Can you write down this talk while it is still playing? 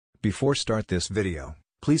Before start this video,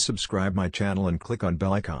 please subscribe my channel and click on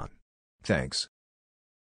bell icon. Thanks.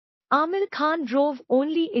 Aamir Khan drove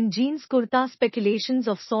only in jeans-kurta. Speculations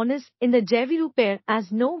of sourness in the Jai-Veeru pair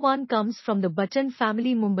as no one comes from the Bachchan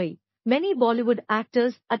family. Mumbai. Many Bollywood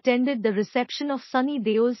actors attended the reception of Sunny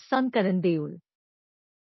Deol's son Karan Deol.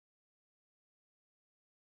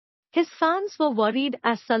 His fans were worried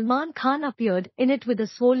as Salman Khan appeared in it with a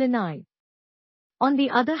swollen eye. On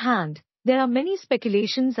the other hand, there are many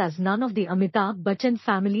speculations as none of the Amitabh Bachchan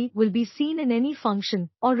family will be seen in any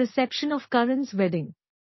function or reception of Karan's wedding.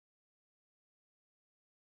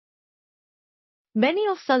 Many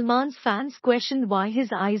of Salman's fans questioned why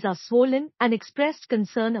his eyes are swollen and expressed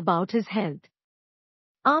concern about his health.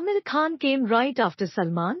 Aamir Khan came right after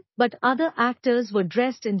Salman, but other actors were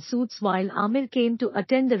dressed in suits while Aamir came to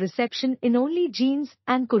attend the reception in only jeans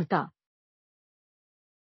and kurta.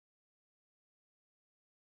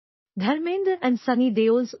 Dharmendra and Sunny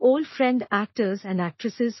Deol's old friend actors and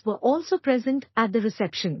actresses were also present at the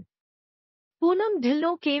reception. Poonam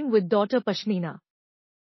Dhillon came with daughter Pashmina.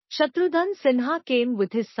 Shatrudhan Sinha came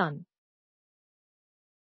with his son.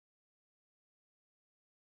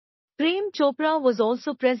 Prem Chopra was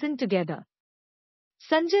also present together.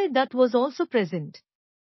 Sanjay Dutt was also present.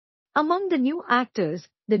 Among the new actors,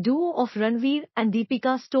 the duo of Ranveer and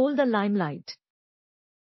Deepika stole the limelight.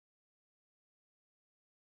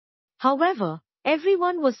 However,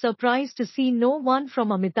 everyone was surprised to see no one from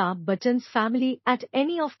Amitabh Bachchan's family at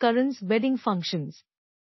any of Karan's wedding functions.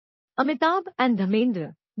 Amitabh and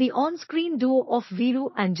Dhamendra, the on-screen duo of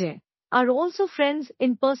Veeru and Jai, are also friends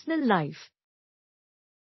in personal life.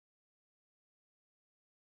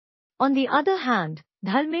 On the other hand,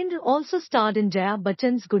 Dharmendra also starred in Jaya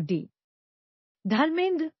Bachchan's Guddi.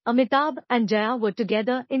 Dharmendra, Amitabh and Jaya were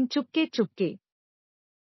together in Chupke Chupke.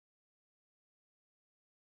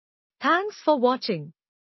 Thanks for watching.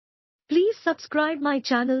 Please subscribe my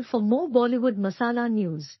channel for more Bollywood Masala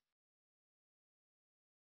news.